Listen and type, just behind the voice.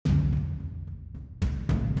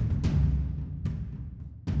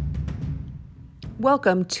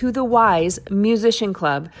Welcome to the Wise Musician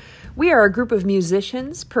Club. We are a group of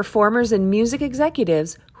musicians, performers, and music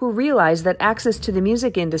executives who realize that access to the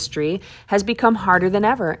music industry has become harder than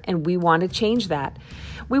ever, and we want to change that.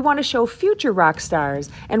 We want to show future rock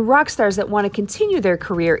stars and rock stars that want to continue their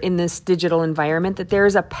career in this digital environment that there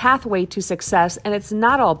is a pathway to success, and it's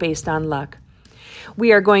not all based on luck.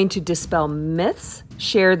 We are going to dispel myths,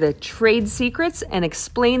 share the trade secrets, and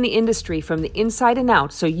explain the industry from the inside and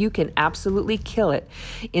out so you can absolutely kill it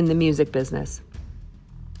in the music business.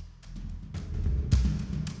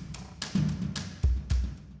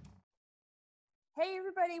 Hey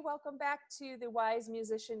everybody, welcome back to the Wise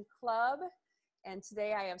Musician Club. And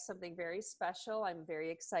today I have something very special. I'm very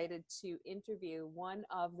excited to interview one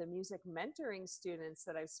of the music mentoring students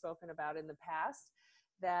that I've spoken about in the past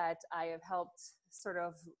that I have helped sort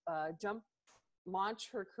of launch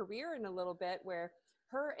her career in a little bit, where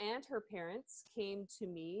her and her parents came to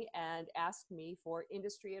me and asked me for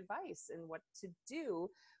industry advice and what to do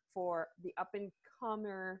for the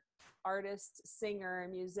up-and-comer artist, singer,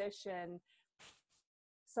 musician,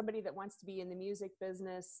 somebody that wants to be in the music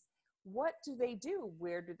business. What do they do?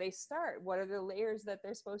 Where do they start? What are the layers that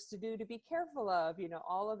they're supposed to do to be careful of? You know,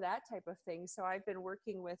 all of that type of thing. So I've been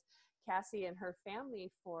working with Cassie and her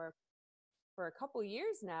family for a couple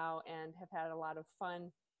years now and have had a lot of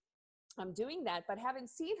fun doing that, but haven't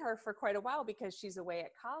seen her for quite a while because she's away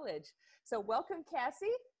at college. So welcome, Cassie.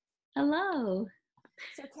 Hello.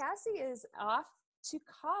 So Cassie is off to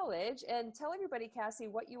college, and tell everybody, Cassie,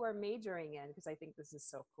 what you are majoring in, because I think this is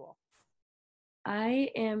so cool.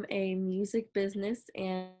 I am a music business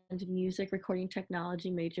and music recording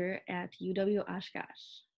technology major at UW Oshkosh.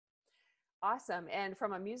 Awesome. And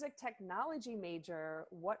from a music technology major,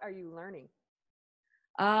 what are you learning?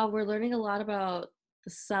 We're learning a lot about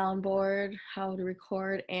the soundboard, how to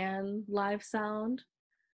record and live sound.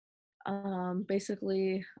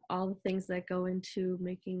 Basically all the things that go into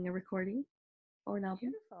making a recording or an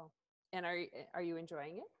album. Beautiful. And are you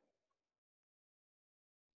enjoying it?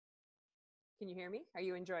 Can you hear me? Are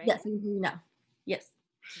you enjoying Yes, it? no. Yes.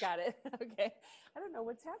 Got it. Okay. I don't know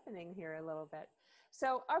what's happening here a little bit.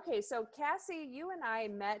 So, okay. So Cassie, you and I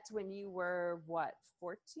met when you were what,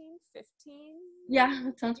 14, 15? Yeah,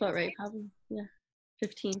 that sounds about years right. old? Probably. Yeah.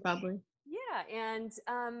 15 probably. Yeah. And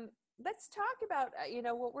let's talk about,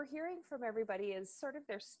 what we're hearing from everybody is sort of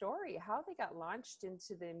their story, how they got launched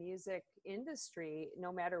into the music industry,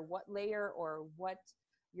 no matter what layer or what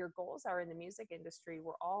your goals are in the music industry.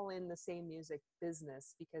 We're all in the same music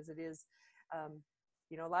business because it is,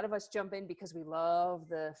 a lot of us jump in because we love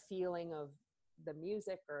the feeling of the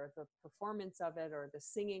music or the performance of it or the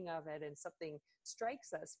singing of it, and something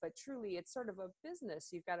strikes us, but truly it's sort of a business.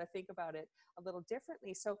 You've got to think about it a little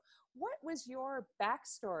differently. So what was your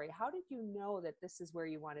backstory? How did you know that this is where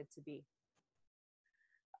you wanted to be?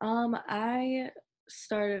 I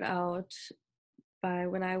started out by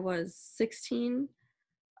when I was 16.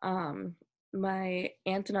 Um, my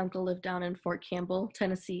aunt and uncle lived down in Fort Campbell,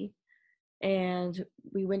 Tennessee, and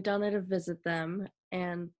we went down there to visit them.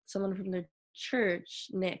 And someone from the church,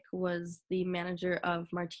 Nick, was the manager of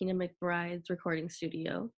Martina McBride's recording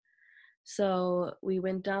studio. So we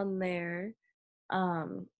went down there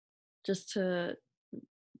just to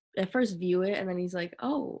at first view it, and then he's like,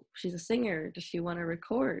 "Oh, she's a singer. Does she want to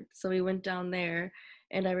record?" So we went down there,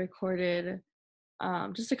 and I recorded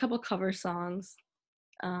just a couple cover songs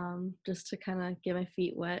just to kind of get my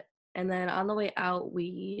feet wet. And then on the way out,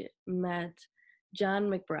 we met John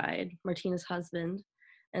McBride, Martina's husband.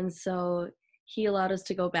 And so he allowed us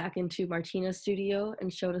to go back into Martina's studio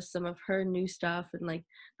and showed us some of her new stuff and like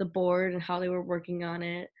the board and how they were working on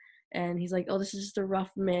it. And he's like, "Oh, this is just a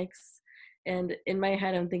rough mix." And in my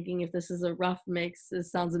head, I'm thinking, if this is a rough mix, this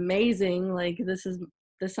sounds amazing. Like this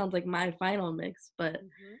sounds like my final mix. But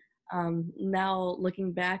now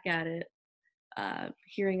looking back at it,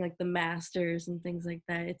 hearing like the masters and things like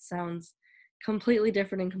that, it sounds completely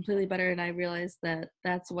different and completely better. And I realized that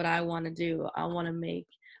that's what I want to do. I want to make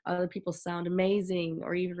other people sound amazing,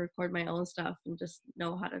 or even record my own stuff and just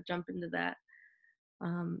know how to jump into that.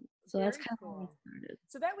 So Very that's kind of how it cool. started.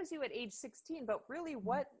 So that was you at age 16, but really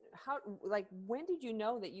when did you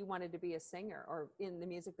know that you wanted to be a singer or in the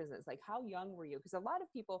music business? Like, how young were you? Because a lot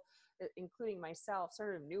of people, including myself,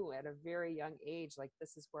 sort of knew at a very young age, like,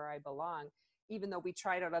 this is where I belong, even though we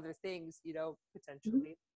tried out other things, Mhm.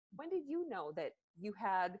 potentially. When did you know that you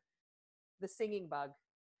had the singing bug?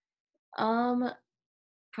 Um,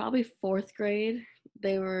 Probably fourth grade.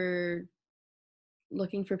 They were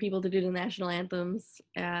looking for people to do the national anthems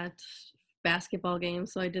at basketball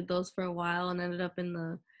games, so I did those for a while and ended up in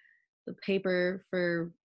the paper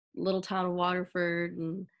for little town of Waterford,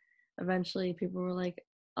 and eventually people were like,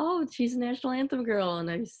 "Oh, she's a national anthem girl," and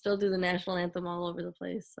I still do the national anthem all over the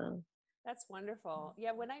place. So That's wonderful.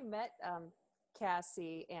 Yeah, when I met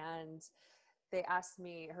Cassie, and they asked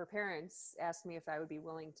me, her parents asked me if I would be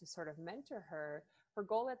willing to sort of mentor her. Her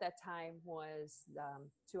goal at that time was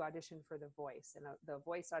to audition for The Voice, and the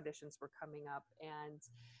Voice auditions were coming up. And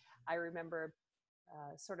I remember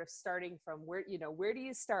sort of starting from where do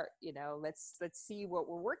you start? Let's see what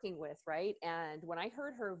we're working with, right? And when I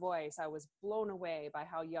heard her voice, I was blown away by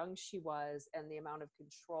how young she was and the amount of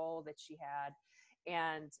control that she had,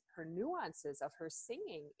 and her nuances of her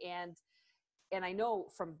singing. And I know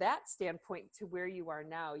from that standpoint to where you are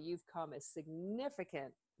now, you've come a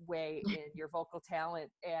significant way in your vocal talent,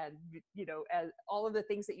 and as all of the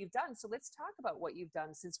things that you've done. So let's talk about what you've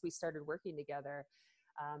done since we started working together.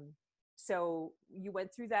 um, so you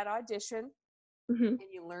went through that audition, hmm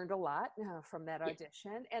and you learned a lot from that yeah,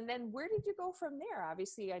 audition. And then where did you go from there?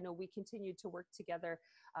 Obviously, I know we continued to work together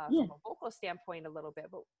yeah. from a vocal standpoint a little bit,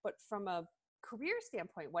 but from a career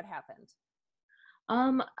standpoint, what happened?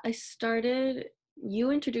 I started.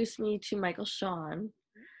 You introduced me to Michael Sean,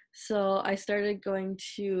 so I started going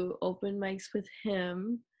to open mics with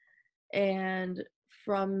him, and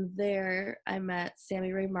from there I met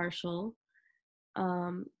Sammy Ray Marshall,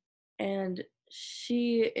 um, and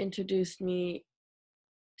she introduced me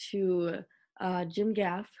to Jim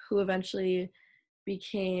Gaff, who eventually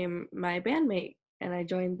became my bandmate, and I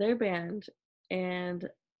joined their band, and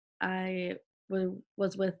I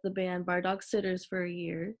was with the band Bar Dog Sitters for a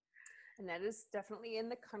year. And that is definitely in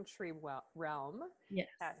the country realm. Yes.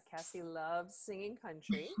 Cassie loves singing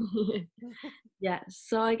country. Yeah,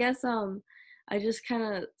 so I guess I just kind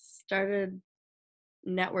of started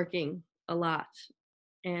networking a lot,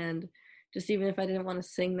 and just even if I didn't want to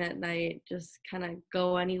sing that night, just kind of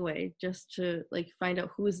go anyway just to like find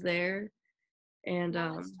out who's there. And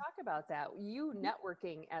Well, let's talk about that. You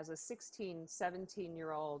networking as a 16,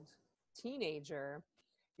 17-year-old teenager,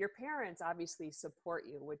 your parents obviously support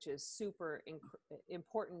you, which is super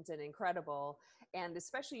important and incredible. And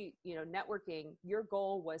especially, networking, your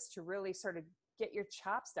goal was to really sort of get your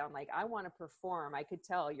chops down. Like, I want to perform. I could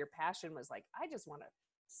tell your passion was like, I just want to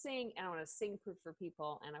sing, and I want to sing for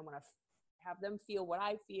people, and I want to have them feel what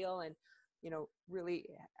I feel, and, really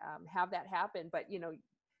have that happen. But,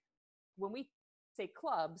 when we say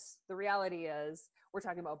clubs, the reality is we're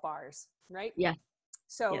talking about bars, right? yeah,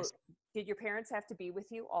 So yes. did your parents have to be with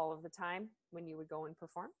you all of the time when you would go and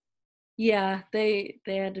perform? Yeah, they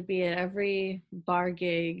had to be at every bar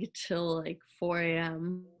gig till like 4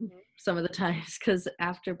 a.m. Mhm. some of the times because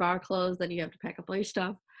after bar closed, then you have to pack up all your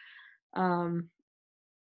stuff. Um,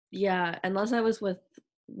 yeah, unless I was with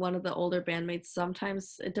one of the older bandmates,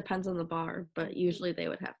 sometimes it depends on the bar, but Mhm. usually they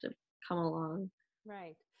would have to come along.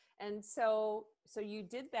 Right. And so you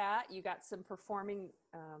did that. You got some performing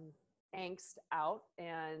angst out,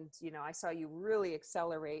 and I saw you really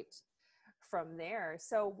accelerate from there.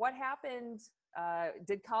 So what happened?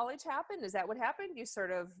 Did college happen? Is that what happened?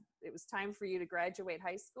 It was time for you to graduate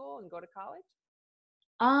high school and go to college?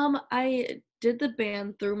 I did the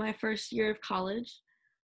band through my first year of college,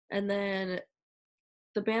 and then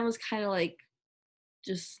the band was kind of like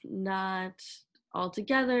just not all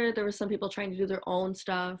together. There were some people trying to do their own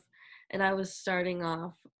stuff, and I was starting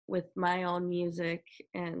off with my own music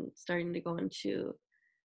and starting to go into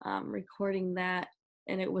recording that,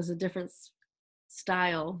 and it was a different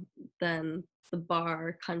style than the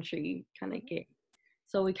bar country kind of Mhm. gig.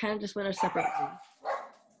 So we kind of just went our separate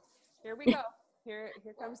Here we go. Here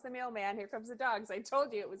comes the mailman. Here comes the dogs. I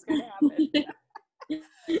told you it was going to happen. ways.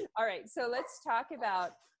 All right, so let's talk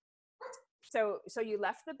about. So you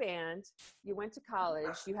left the band, you went to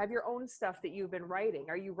college, you have your own stuff that you've been writing.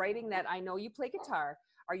 Are you writing that? I know you play guitar.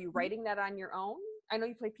 Are you writing that on your own? I know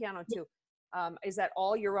you play piano too. Is that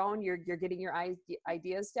all your own? You're getting your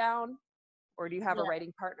ideas down, or do you have a Yeah.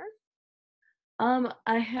 writing partner?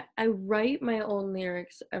 I write my own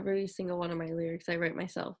lyrics. Every single one of my lyrics I write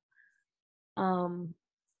myself. Um,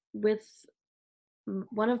 with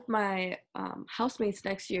one of my housemates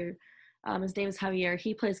next year, his name is Javier.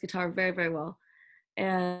 He plays guitar very, very well,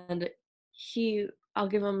 and I'll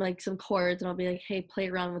give him like some chords, and I'll be like, "Hey, play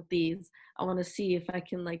around with these. I want to see if I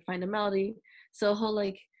can like find a melody." So he'll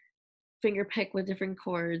like finger pick with different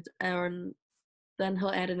chords, and then he'll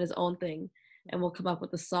add in his own thing, and we'll come up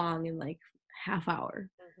with a song in like half hour.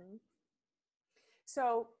 Mhm.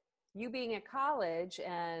 So you being at college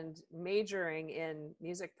and majoring in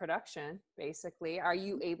music production, basically, are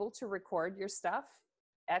you able to record your stuff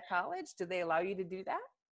at college? Do they allow you to do that?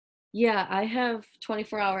 Yeah, I have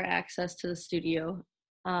 24-hour access to the studio,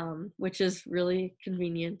 which is really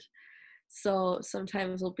convenient. So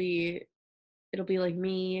sometimes it'll be like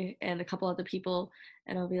me and a couple other people,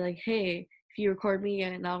 and I'll be like, hey, if you record me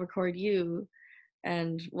and I'll record you,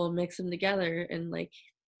 and we'll mix them together and like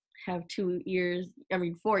have 4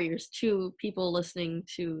 ears, two people listening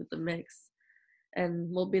to the mix. And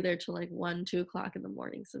we'll be there till like 1, 2 o'clock in the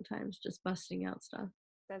morning sometimes, just busting out stuff.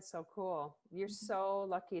 That's so cool. You're so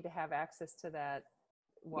lucky to have access to that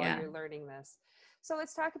while Yeah. you're learning this. So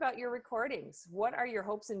let's talk about your recordings. What are your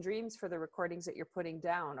hopes and dreams for the recordings that you're putting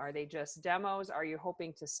down? Are they just demos? Are you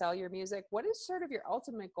hoping to sell your music? What is sort of your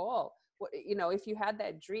ultimate goal? What, if you had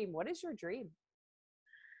that dream, what is your dream?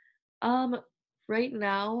 Um, right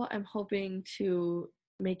now I'm hoping to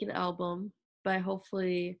make an album by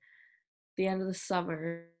hopefully the end of the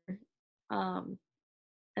summer. Um,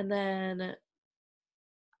 and then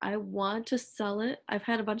I want to sell it. I've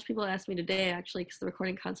had a bunch of people ask me today, actually, because the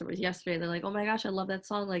recording concert was yesterday. They're like, "Oh my gosh, I love that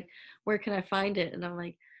song. Like, where can I find it?" And I'm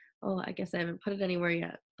like, "Oh, I guess I haven't put it anywhere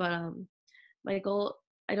yet." But my goal,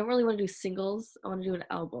 I don't really want to do singles. I want to do an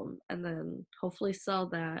album and then hopefully sell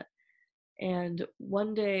that. And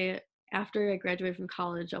one day after I graduate from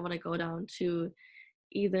college, I want to go down to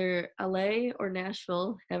either LA or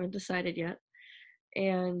Nashville. Haven't decided yet.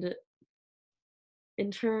 And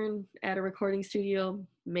intern at a recording studio,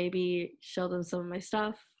 maybe show them some of my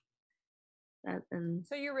stuff.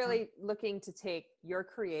 So you're really looking to take your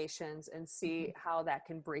creations and see how that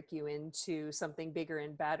can break you into something bigger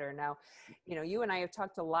and better. Now, you and I have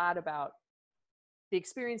talked a lot about the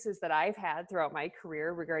experiences that I've had throughout my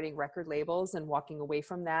career regarding record labels and walking away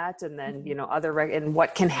from that, and then and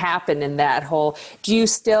what can happen in that whole. Do you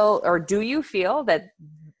feel that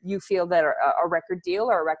a record deal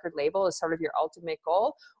or a record label is sort of your ultimate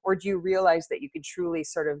goal, or do you realize that you could truly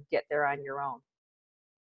sort of get there on your own?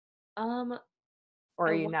 Or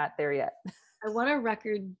are you not there yet? I want a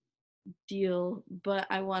record deal, but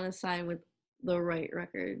I want to sign with the right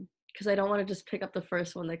record because I don't want to just pick up the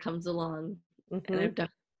first one that comes along. Mm-hmm. And I've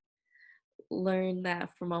definitely learned that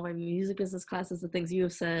from all my music business classes, the things you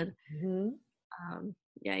have said. Mm-hmm.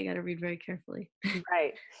 Yeah, you got to read very carefully.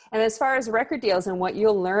 Right. And as far as record deals and what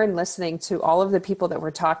you'll learn listening to all of the people that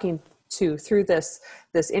we're talking to through this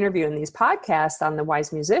interview and these podcasts on the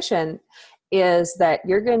Wise Musician, is that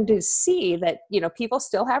you're going to see that, people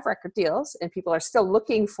still have record deals and people are still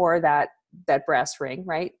looking for that brass ring,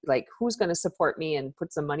 right? Like, who's going to support me and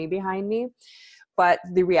put some money behind me? But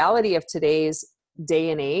the reality of today's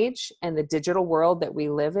day and age and the digital world that we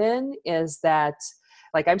live in is that,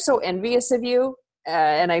 like, I'm so envious of you.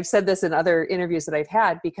 And I've said this in other interviews that I've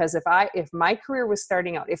had, because if my career was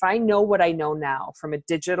starting out, if I know what I know now from a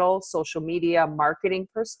digital social media marketing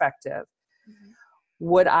perspective,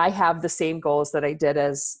 would I have the same goals that I did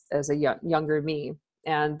as a younger me?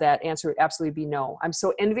 And that answer would absolutely be no. I'm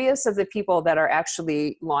so envious of the people that are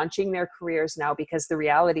actually launching their careers now, because the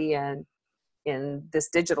reality in this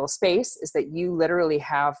digital space is that you literally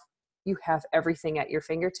have everything at your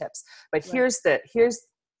fingertips. But Right.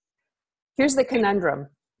 here's the conundrum.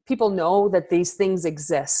 People know that these things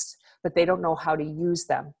exist, but they don't know how to use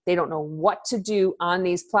them. They don't know what to do on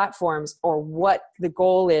these platforms or what the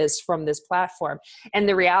goal is from this platform. And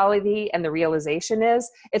the reality and the realization is,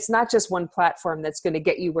 it's not just one platform that's going to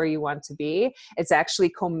get you where you want to be. It's actually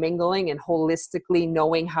commingling and holistically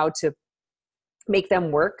knowing how to make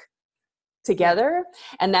them work together.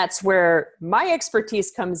 And that's where my expertise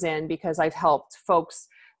comes in, because I've helped folks,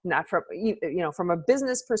 not from a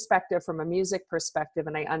business perspective, from a music perspective,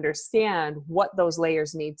 and I understand what those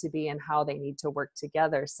layers need to be and how they need to work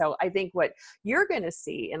together. So I think what you're going to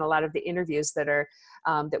see in a lot of the interviews that are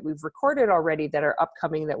that we've recorded already, that are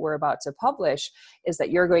upcoming, that we're about to publish, is that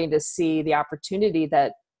you're going to see the opportunity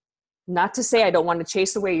that, not to say I don't want to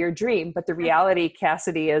chase away your dream, but the reality,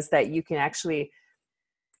 Cassidey, is that you can actually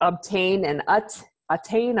obtain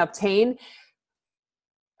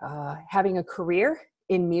having a career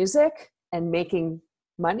in music and making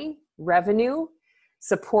money, revenue,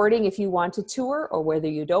 supporting if you want to tour or whether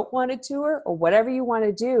you don't want to tour or whatever you want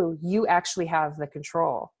to do. You actually have the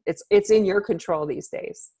control. It's in your control these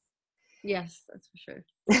days. Yes, that's for sure.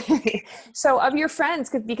 So of your friends,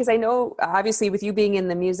 because I know obviously with you being in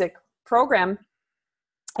the music program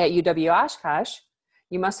at UW Oshkosh,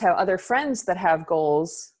 you must have other friends that have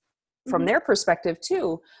goals from their perspective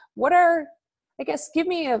too. What are, I guess, give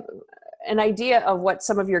me an idea of what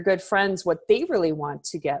some of your good friends, what they really want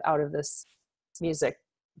to get out of this music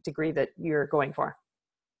degree that you're going for.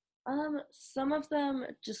 Some of them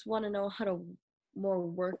just want to know how to more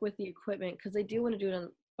work with the equipment, because they do want to do it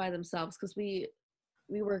by themselves, because we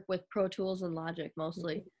work with Pro Tools and Logic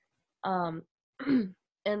mostly. And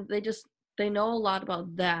they know a lot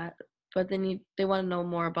about that, but they want to know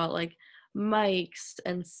more about, like, mics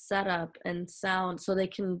and setup and sound so they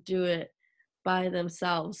can do it by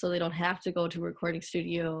themselves, so they don't have to go to a recording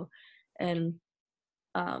studio and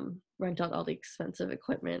rent out all the expensive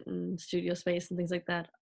equipment and studio space and things like that.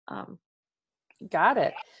 Got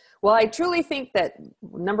it. Well, I truly think that,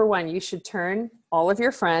 number one, you should turn all of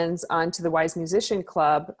your friends onto the Wise Musician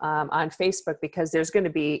Club on Facebook, because there's going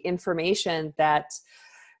to be information that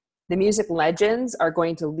the music legends are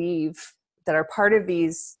going to leave that are part of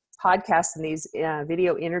these podcasts and these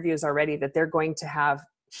video interviews already, that they're going to have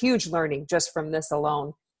huge learning just from this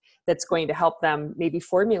alone that's going to help them maybe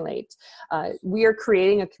formulate. We are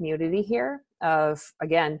creating a community here of,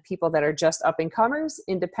 again, people that are just up and comers,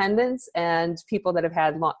 independents, and people that have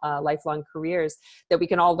had lifelong careers, that we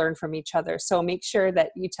can all learn from each other. So make sure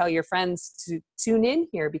that you tell your friends to tune in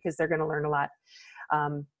here, because they're going to learn a lot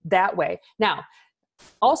that way. Now,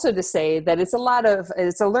 also to say that it's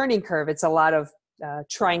a learning curve. It's a lot of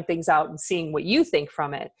trying things out and seeing what you think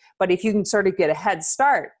from it. But if you can sort of get a head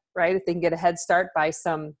start, right? If they can get a head start by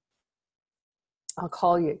some, I'll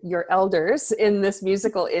call you your elders in this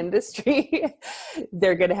musical industry,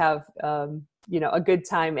 they're going to have, a good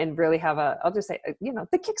time and really have I'll just say,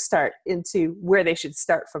 the kickstart into where they should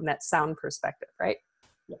start from that sound perspective, right?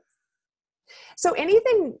 Yes. So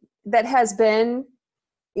anything that has been,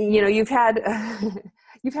 you've had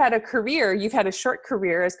a career, you've had a short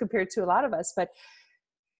career as compared to a lot of us, but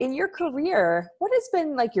in your career, what has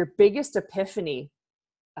been like your biggest epiphany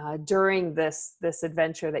during this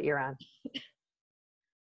adventure that you're on?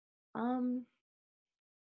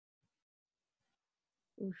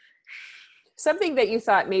 Something that you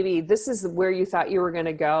thought maybe this is where you thought you were going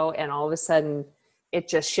to go, and all of a sudden it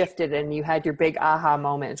just shifted and you had your big aha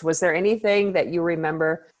moment. Was there anything that you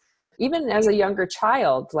remember, even as a younger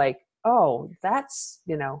child, like, oh, that's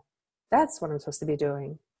what I'm supposed to be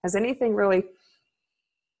doing? Has anything really?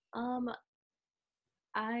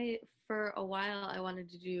 For a while, I wanted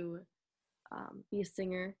to be a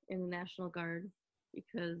singer in the National Guard,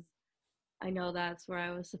 because I know that's where I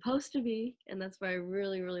was supposed to be, and that's where I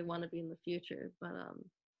really, really want to be in the future. But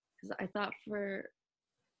because I thought for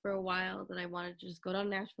a while that I wanted to just go down to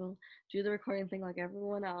Nashville, do the recording thing like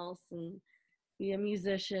everyone else, and be a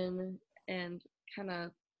musician, and kind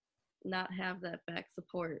of not have that back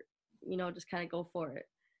support, just kind of go for it.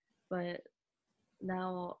 But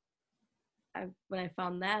now, when I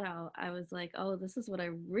found that out, I was like, oh, this is what I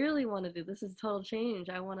really want to do. This is total change.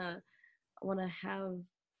 I want to have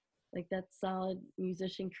like that solid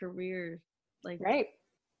musician career, like, right.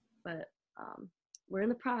 But we're in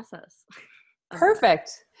the process. Perfect.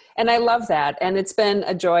 And I love that. And it's been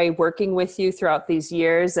a joy working with you throughout these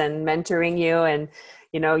years and mentoring you. And,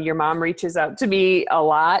 your mom reaches out to me a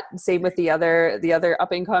lot. Same with the other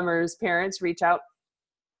up and comers, parents reach out,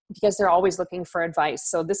 because they're always looking for advice.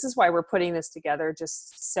 So this is why we're putting this together,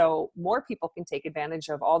 just so more people can take advantage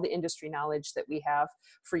of all the industry knowledge that we have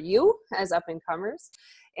for you as up and comers.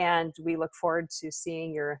 And we look forward to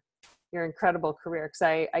seeing your incredible career.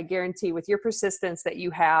 Because I guarantee, with your persistence that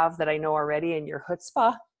you have, that I know already, and your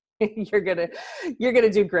chutzpah, you're gonna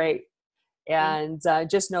do great. And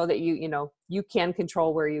just know that you can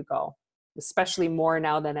control where you go, especially more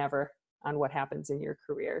now than ever, on what happens in your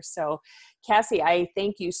career. So Cassie, I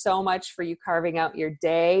thank you so much for you carving out your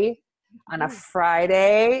day on a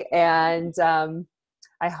Friday. And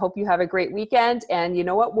I hope you have a great weekend. And you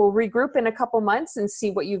know what? We'll regroup in a couple months and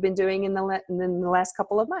see what you've been doing in the last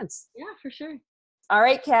couple of months. Yeah, for sure. All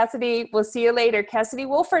right, Cassidey. We'll see you later. Cassidey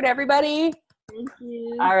Wolfert, everybody. Thank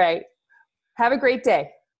you. All right. Have a great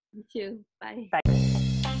day. You too. Bye. Bye.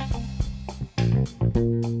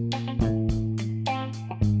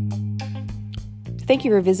 Thank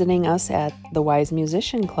you for visiting us at the Wise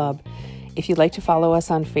Musician Club. If you'd like to follow us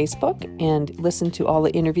on Facebook and listen to all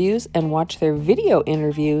the interviews and watch their video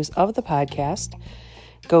interviews of the podcast,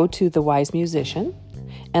 go to The Wise Musician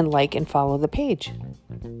and like and follow the page.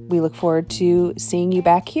 We look forward to seeing you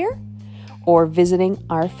back here or visiting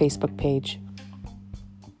our Facebook page.